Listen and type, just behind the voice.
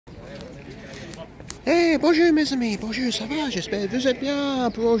Eh, bonjour mes amis, bonjour, ça va, j'espère que vous êtes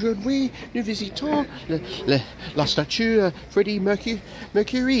bien. Pour aujourd'hui, nous visitons la statue Freddy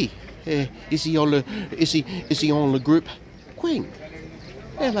Mercury. Is he on the group Queen?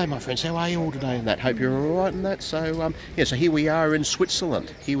 Hello my friends, how are you all today and that? Hope you're alright and that. So yeah, so here we are in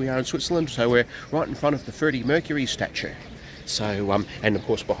Switzerland. So we're right in front of the Freddie Mercury statue. So and of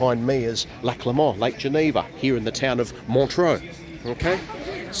course behind me is Lake Geneva, here in the town of Montreux. Okay,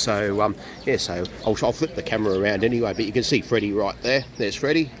 so yeah, so I'll flip the camera around anyway, but you can see Freddy right there. There's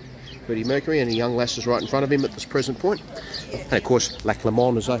Freddie Mercury, and a young lass is right in front of him at this present point. And of course Lake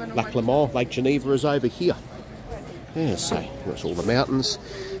Geneva is over here. Yeah, so that's all the mountains.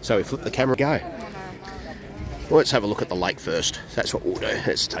 So we flip the camera, go. Well, let's have a look at the lake first. That's what we'll do.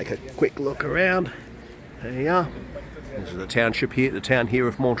 Let's take a quick look around. There you are. This is the township here, the town here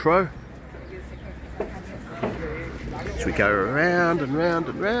of Montreux. So we go around and round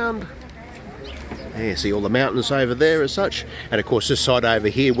and round. Yeah, see all the mountains over there as such, and of course this side over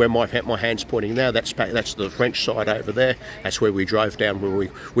here where my hand's pointing now, that's the French side over there. That's where we drove down when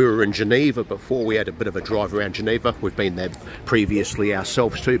we were in Geneva before. We had a bit of a drive around Geneva. We've been there previously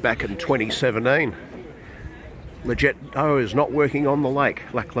ourselves too, back in 2017. The jet is not working on the lake,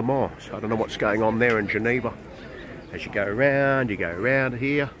 Lac Le Mans, so I don't know what's going on there in Geneva. As you go around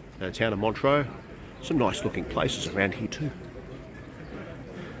here, the town of Montreux. Some nice looking places around here too.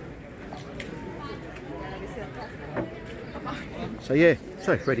 So yeah,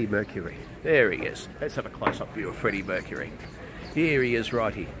 so Freddie Mercury, there he is. Let's have a close-up view of Freddie Mercury. Here he is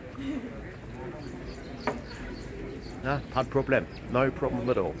right here. No, pas de problème, no problem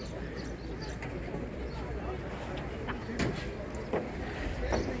at all.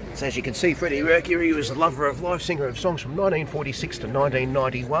 So as you can see, Freddie Mercury was a lover of life, singer of songs from 1946 to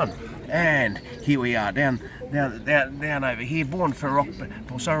 1991. And here we are, down over here, born for rock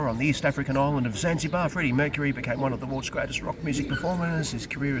Pulsar on the East African island of Zanzibar. Freddie Mercury became one of the world's greatest rock music performers. His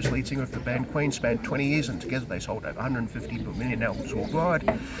career as lead singer of the band Queen spanned 20 years, and together they sold over 150 million albums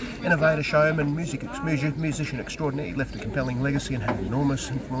worldwide. Innovator, showman, musician extraordinary, he left a compelling legacy and had an enormous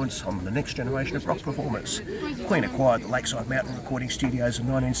influence on the next generation of rock performers. Queen acquired the Lakeside Mountain recording studios in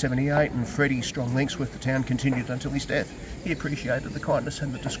 1978, and Freddie's strong links with the town continued until his death. He appreciated the kindness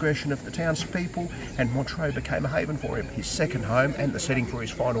and the discretion of the townspeople, and Montreux became a haven for him, his second home and the setting for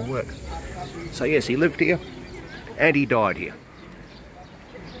his final work. So yes, he lived here and he died here.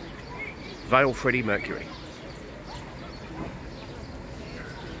 Vale Freddie Mercury.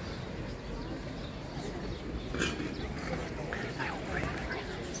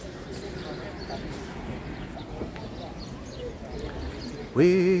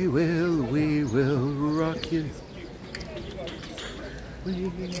 We will rock you.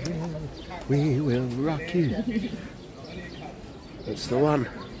 We will rock you. It's the one.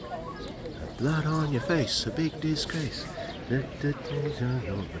 Blood on your face, a big disgrace. All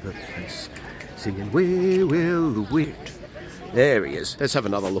over the place. Singing, we will. There he is. Let's have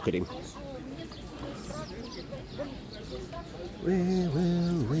another look at him. We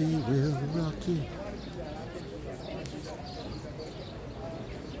will rock you.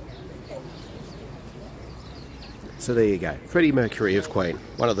 So there you go, Freddie Mercury of Queen,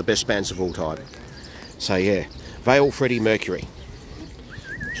 one of the best bands of all time. So yeah, Vale Freddie Mercury.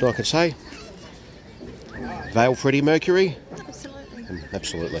 So I can say, Vale Freddie Mercury. Absolutely.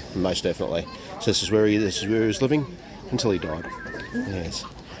 Absolutely, most definitely. So this is where he was living until he died. Yes,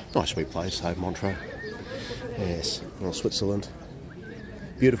 nice wee place, though, Montreux. Yes, well, Switzerland.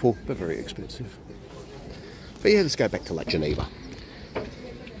 Beautiful, but very expensive. But yeah, let's go back to Lake Geneva.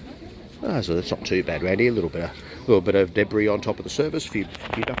 Oh, so it's not too bad around here. A little bit of debris on top of the surface, a few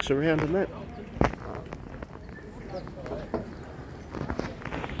ducks around and that.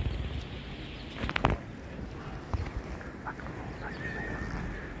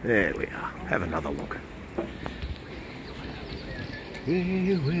 There we are. Have another look.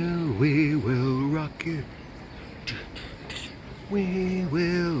 We will rock you. We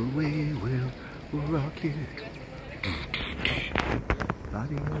will rock you.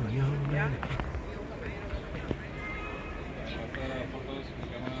 Body on your man.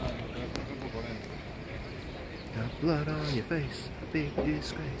 Got blood on your face, a big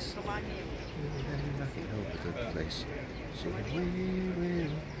disgrace. Nothing over the place. So we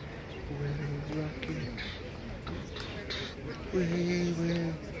will rock you. We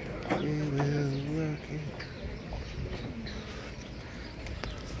will rock you.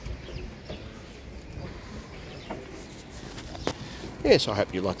 Yes, I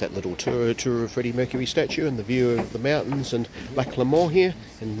hope you like that little tour of Freddie Mercury statue and the view of the mountains and Lac Le Mans here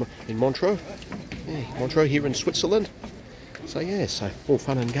in Montreux. Yeah, Montreux here in Switzerland. So yeah, so all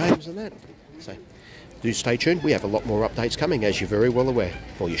fun and games and that. So do stay tuned. We have a lot more updates coming, as you're very well aware.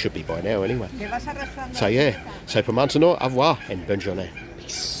 Well, you should be by now anyway. So yeah, so pour maintenant, au revoir and bonne journée.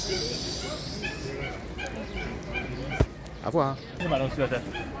 Peace. Au revoir.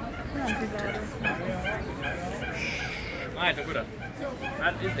 Nej, så går det.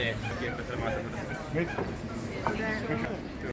 Nej, det är det.